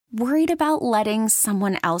Worried about letting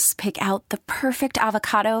someone else pick out the perfect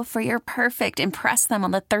avocado for your perfect impress them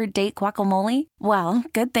on the third date guacamole? Well,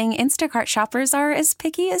 good thing Instacart shoppers are as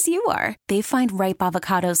picky as you are. They find ripe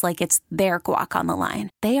avocados like it's their guac on the line.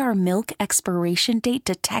 They are milk expiration date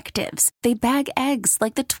detectives. They bag eggs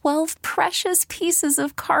like the 12 precious pieces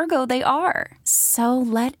of cargo they are. So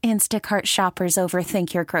let Instacart shoppers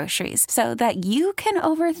overthink your groceries so that you can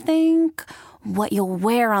overthink what you'll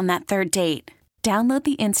wear on that third date. Download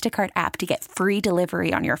the Instacart app to get free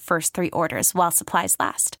delivery on your first 3 orders while supplies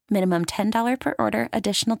last. Minimum $10 per order.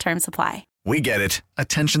 Additional terms apply. We get it.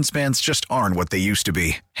 Attention spans just aren't what they used to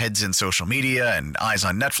be. Heads in social media and eyes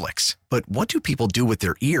on Netflix. But what do people do with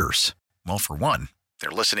their ears? Well, for one, they're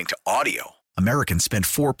listening to audio. Americans spend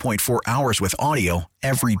 4.4 hours with audio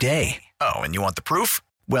every day. Oh, and you want the proof?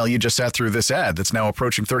 Well, you just sat through this ad that's now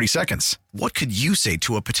approaching 30 seconds. What could you say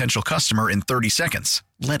to a potential customer in 30 seconds?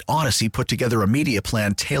 Let Odyssey put together a media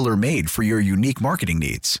plan tailor-made for your unique marketing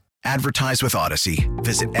needs. Advertise with Odyssey.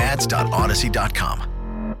 Visit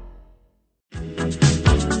ads.odyssey.com.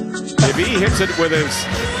 If he hits it with his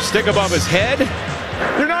stick above his head,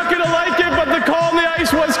 you're not going to like it, but the call on the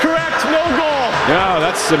ice was correct. No goal. No,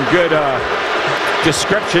 that's some good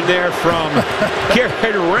description there from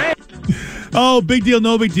Garrett Rank. Oh, big deal,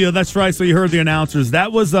 no big deal. That's right. So you heard the announcers.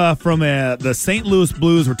 That was from the St. Louis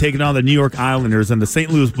Blues were taking on the New York Islanders, and the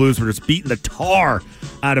St. Louis Blues were just beating the tar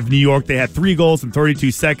out of New York. They had 3 goals in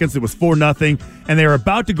 32 seconds. It was 4-0, and they were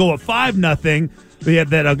about to go at 5-0. They had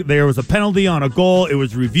that. There was a penalty on a goal. It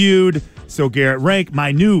was reviewed. So Garrett Rank,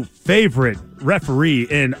 my new favorite referee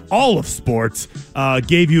in all of sports,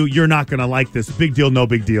 gave you, you're not going to like this. Big deal, no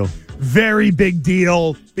big deal. Very big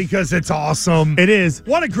deal because it's awesome. It is.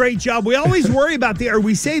 What a great job. We always worry about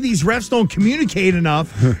we say these refs don't communicate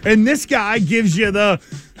enough, and this guy gives you the,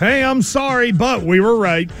 hey, I'm sorry, but we were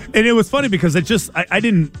right. And it was funny because I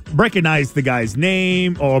didn't recognize the guy's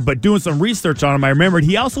name, but doing some research on him, I remembered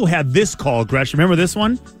he also had this call, Gresh. Remember this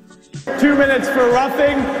one? 2 minutes for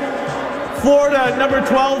roughing. Florida, number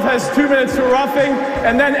 12, has 2 minutes for roughing,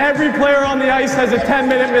 and then every player on the ice has a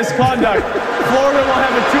 10-minute misconduct. Florida will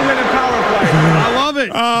have a 2-minute power play. I love it.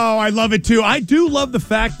 Oh, I love it too. I do love the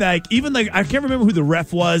fact that even I can't remember who the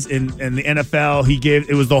ref was in the NFL.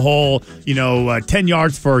 It was the whole 10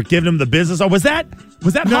 yards for giving him the business. Or was that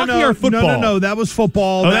hockey or football? No. That was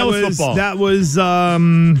football. Oh, that was football. That was.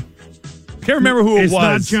 Can't remember who it was.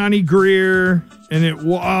 It's not Johnny Greer. And it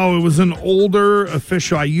was an older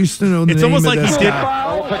official. I used to know the name of this guy. It's almost like he did.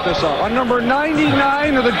 I'll pick this up. On number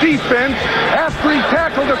 99 of the defense, after he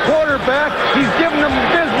tackled the quarterback, he's giving them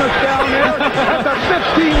business down there at the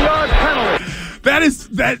 15-yard penalty.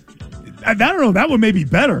 I don't know. That one may be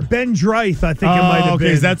better. Ben Dreith, I think it might have been.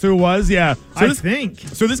 Okay, that's who it was? Yeah. I think.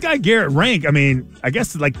 So this guy, Garrett Rank, I mean, I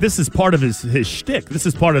guess this is part of his shtick. This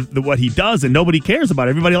is part of what he does, and nobody cares about it.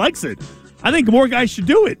 Everybody likes it. I think more guys should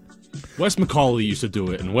do it. Wes McCauley used to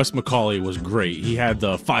do it, and Wes McCauley was great. He had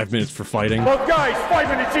the 5 minutes for fighting. Well, guys, 5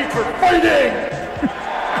 minutes each for fighting!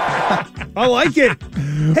 I like it.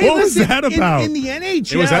 Hey, what was that about? In the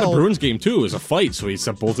NHL. It was at a Bruins game, too. It was a fight, so he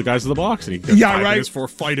sent both the guys to the box, and he got 5 minutes for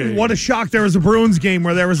fighting. What a shock there was a Bruins game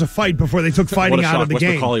where there was a fight before they took fighting out of the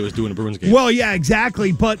game. Wes McCauley was doing a Bruins game. Well, yeah,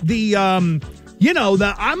 exactly. But I'm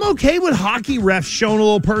okay with hockey refs showing a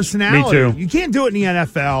little personality. Me too. You can't do it in the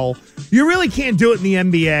NFL. You really can't do it in the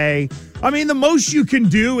NBA. I mean, the most you can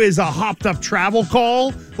do is a hopped-up travel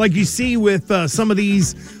call, like you see with some of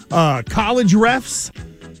these college refs.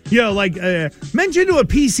 Mention to a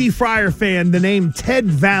PC Friar fan the name Ted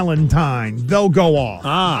Valentine. They'll go off.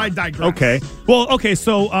 I digress. Okay. Well, okay,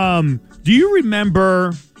 so do you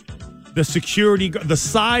remember the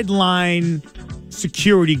sideline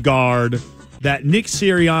security guard that Nick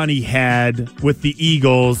Sirianni had with the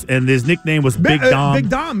Eagles, and his nickname was Big Dom? Big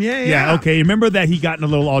Dom, yeah. Yeah, okay. Remember that he got in a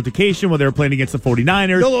little altercation when they were playing against the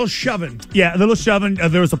 49ers? A little shoving. Yeah, a little shoving.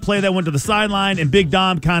 There was a play that went to the sideline, and Big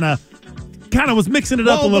Dom kind of was mixing it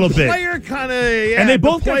up a little bit. The player kind of, and they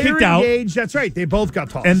both got kicked out. That's right. They both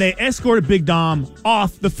got tossed. And they escorted Big Dom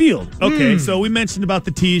off the field. Okay, so we mentioned about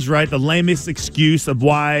the tease, right? The lamest excuse of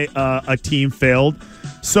why a team failed.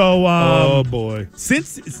 So, oh boy.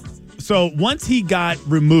 So once he got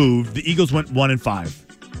removed, the Eagles went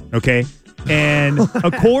 1-5. Okay, and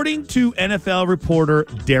according to NFL reporter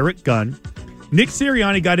Derek Gunn, Nick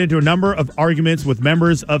Sirianni got into a number of arguments with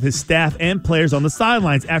members of his staff and players on the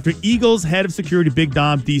sidelines after Eagles head of security Big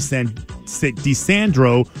Dom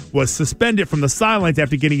DiSandro was suspended from the sidelines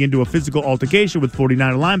after getting into a physical altercation with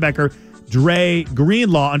 49er linebacker Dre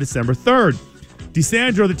Greenlaw on December 3rd.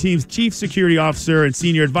 DiSandro, the team's chief security officer and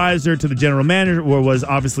senior advisor to the general manager, was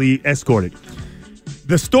obviously escorted.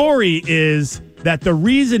 The story is that the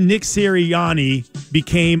reason Nick Sirianni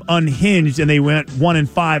became unhinged and they went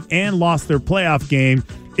 1-5 and lost their playoff game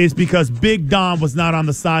is because Big Dom was not on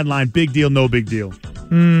the sideline. Big deal, no big deal.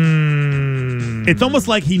 It's almost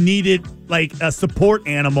like he needed like a support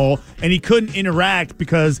animal and he couldn't interact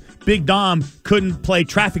because Big Dom couldn't play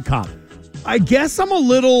traffic cop. I guess I'm a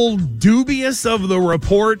little dubious of the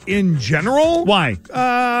report in general. Why?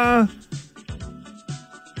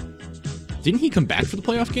 Didn't he come back for the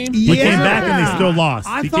playoff game? He came back and they still lost.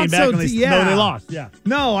 I he thought came back so and too, yeah. No, they lost. Yeah.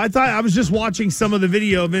 No, I thought I was just watching some of the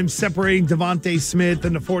video of him separating Devontae Smith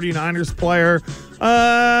and the 49ers player.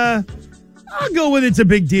 I'll go with it's a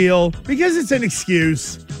big deal because it's an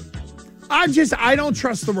excuse. I don't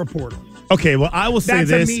trust the reporter. Okay, well, I will say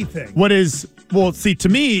That's this. a me thing. Well, see, to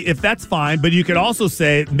me, if that's fine, but you could also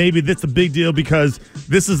say maybe that's a big deal because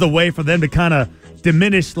this is a way for them to kind of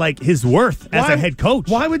diminish like his worth as a head coach.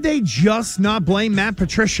 Why would they just not blame Matt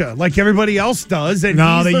Patricia like everybody else does? And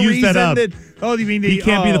No, he's they the used that reason up. You mean He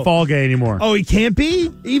can't be the fall guy anymore. Oh, he can't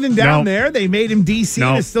be? Even down there, they made him DC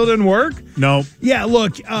and it still didn't work? No. Yeah,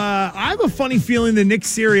 look, I have a funny feeling that Nick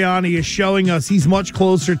Sirianni is showing us he's much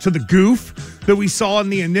closer to the goof that we saw in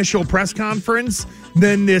the initial press conference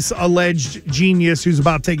than this alleged genius who's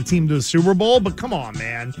about to take a team to the Super Bowl. But come on,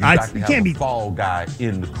 man. You can't be fall guy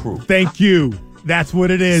in the crew. Thank you. That's what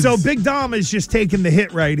it is. So Big Dom is just taking the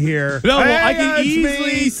hit right here. No, well, I can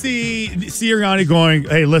easily see Sirianni going,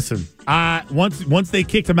 hey, listen, once they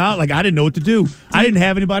kicked him out, like I didn't know what to do. I didn't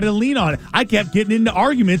have anybody to lean on. I kept getting into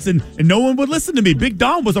arguments and no one would listen to me. Big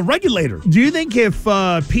Dom was a regulator. Do you think if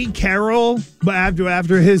Pete Carroll,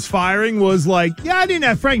 after his firing, was like, yeah, I didn't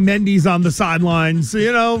have Frank Mendes on the sidelines,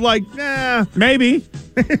 Maybe.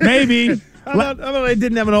 How about I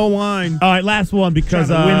didn't have an O-line? All right, last one because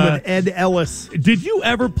Trying to win with Ed Ellis. Did you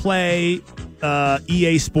ever play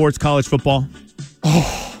EA Sports College Football?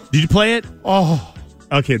 Oh. Did you play it? Oh.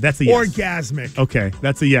 Okay, that's a yes. Orgasmic. Okay,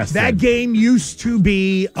 that's a yes. That game used to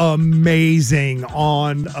be amazing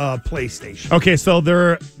on PlayStation. Okay, so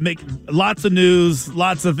they're making lots of news,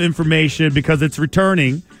 lots of information because it's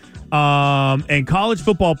returning. And college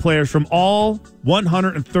football players from all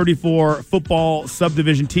 134 football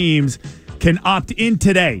subdivision teams can opt in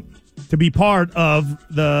today to be part of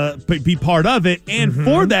it. And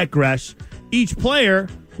for that, Gresh, each player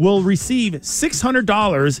will receive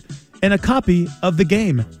 $600 and a copy of the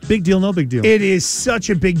game. Big deal, no big deal. It is such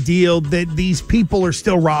a big deal that these people are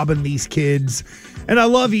still robbing these kids. And I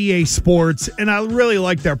love EA Sports, and I really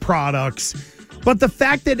like their products. But the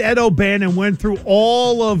fact that Ed O'Bannon went through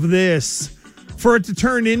all of this for it to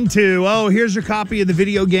turn into, here's your copy of the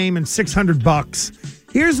video game and $600.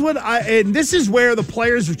 Here's what and this is where the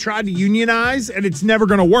players have tried to unionize, and it's never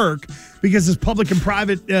going to work because it's public and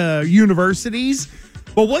private universities.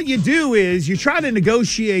 But what you do is you try to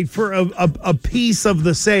negotiate for a piece of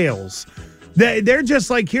the sales. They're just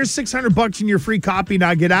like, here's $600 in your free copy.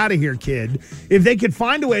 Now get out of here, kid. If they could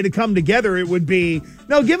find a way to come together, it would be,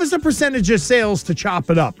 no, give us a percentage of sales to chop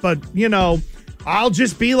it up. But, I'll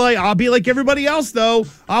be like everybody else, though.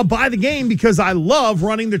 I'll buy the game because I love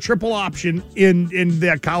running the triple option in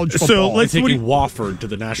that college football. So let's take Wofford to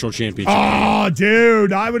the national championship. Oh,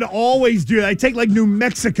 dude, I would always do that. I take New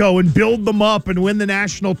Mexico and build them up and win the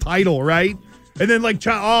national title, right? And then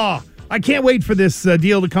I can't wait for this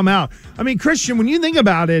deal to come out. I mean, Christian, when you think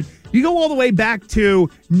about it, you go all the way back to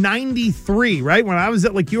 93, right? When I was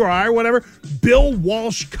at URI or whatever, Bill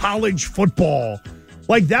Walsh college football.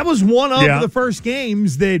 That was one of the first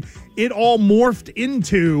games that it all morphed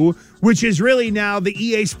into, which is really now the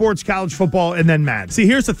EA Sports College Football and then Madden. See,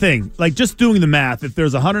 here's the thing. Just doing the math, if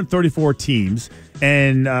there's 134 teams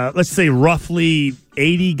and let's say roughly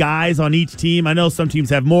 80 guys on each team. I know some teams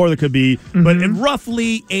have more. There could be, but in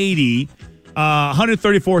roughly 80,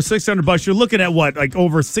 134, $600. You're looking at what,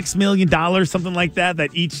 over $6 million, something like that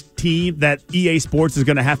each team that EA Sports is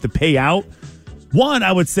going to have to pay out. One,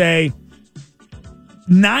 I would say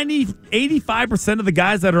 85% of the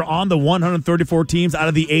guys that are on the 134 teams out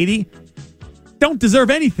of the 80 don't deserve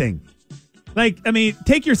anything.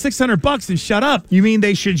 Take your $600 and shut up. You mean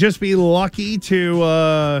they should just be lucky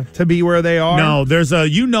to be where they are? No, there's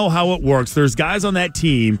how it works. There's guys on that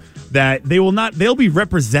team that they'll be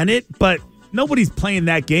represented, but nobody's playing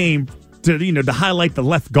that game to highlight the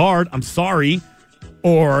left guard. I'm sorry.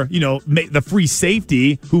 Or, the free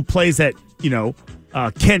safety who plays at,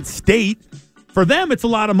 Kent State. For them, it's a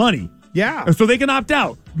lot of money. Yeah. So they can opt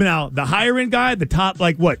out. Now, the higher end guy, the top,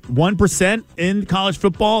 1% in college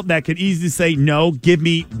football that could easily say, no, give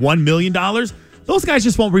me $1 million. Those guys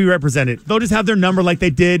just won't be represented. They'll just have their number like they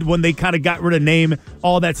did when they kind of got rid of name,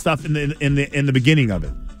 all that stuff in the beginning of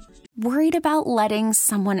it. Worried about letting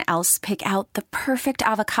someone else pick out the perfect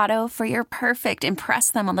avocado for your perfect impress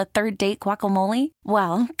them on the third date guacamole?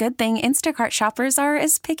 Well, good thing Instacart shoppers are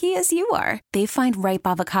as picky as you are. They find ripe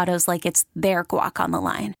avocados like it's their guac on the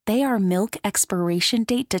line. They are milk expiration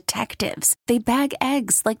date detectives. They bag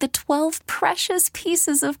eggs like the 12 precious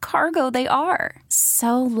pieces of cargo they are.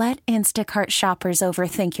 So let Instacart shoppers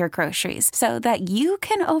overthink your groceries so that you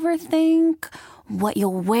can overthink what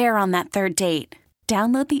you'll wear on that third date.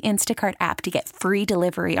 Download the Instacart app to get free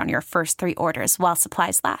delivery on your first 3 orders while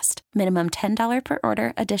supplies last. Minimum $10 per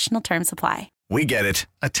order. Additional terms apply. We get it.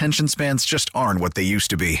 Attention spans just aren't what they used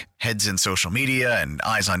to be. Heads in social media and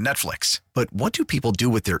eyes on Netflix. But what do people do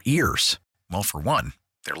with their ears? Well, for one,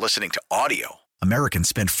 they're listening to audio. Americans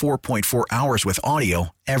spend 4.4 hours with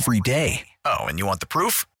audio every day. Oh, and you want the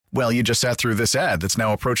proof? Well, you just sat through this ad that's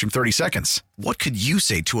now approaching 30 seconds. What could you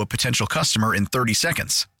say to a potential customer in 30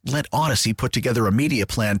 seconds? Let Odyssey put together a media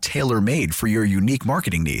plan tailor-made for your unique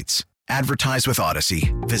marketing needs. Advertise with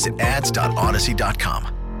Odyssey. Visit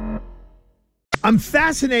ads.odyssey.com. I'm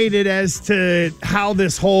fascinated as to how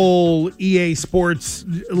this whole EA Sports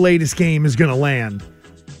latest game is going to land.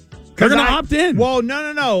 They're going to opt in. Well,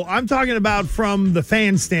 no. I'm talking about from the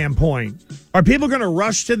fan standpoint. Are people going to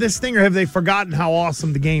rush to this thing, or have they forgotten how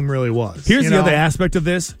awesome the game really was? Here's the other aspect of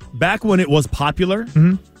this. Back when it was popular,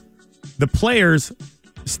 the players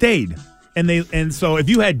stayed. And so if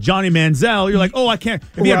you had Johnny Manziel, you're like, oh, I can't.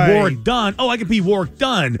 If you had Warwick Dunn, I can be Warwick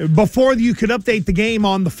Dunn. Before you could update the game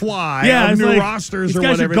on the fly, new rosters or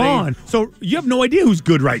whatever. These guys are gone. So you have no idea who's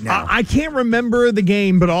good right now. I can't remember the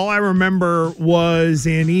game, but all I remember was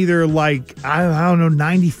in either I don't know,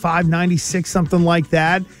 95, 96, something like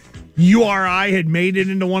that. URI had made it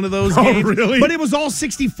into one of those games. Really? But it was all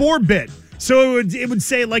 64-bit. So it would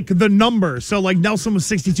say the number. So Nelson was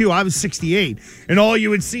 62, I was 68, and all you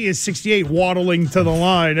would see is 68 waddling to the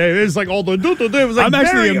line. It was all the. It was I'm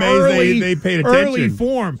actually amazed they paid attention. Early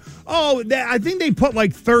form. Oh, I think they put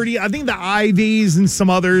 30. I think the Ivies and some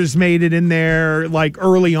others made it in there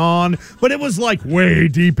early on, but it was way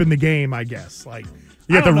deep in the game. I guess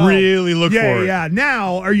you have to really look for it. Yeah.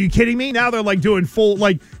 Now, are you kidding me? Now they're doing full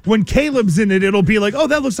when Caleb's in it, it'll be oh,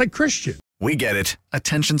 that looks like Christian. We get it.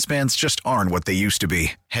 Attention spans just aren't what they used to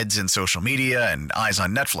be. Heads in social media and eyes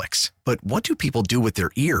on Netflix. But what do people do with their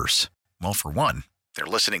ears? Well, for one, they're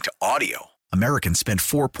listening to audio. Americans spend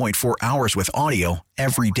 4.4 hours with audio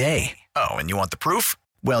every day. Oh, and you want the proof?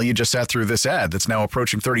 Well, you just sat through this ad that's now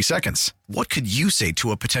approaching 30 seconds. What could you say to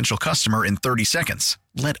a potential customer in 30 seconds?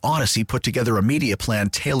 Let Odyssey put together a media plan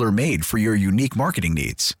tailor-made for your unique marketing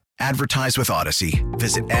needs. Advertise with Odyssey.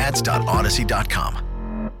 Visit ads.odyssey.com.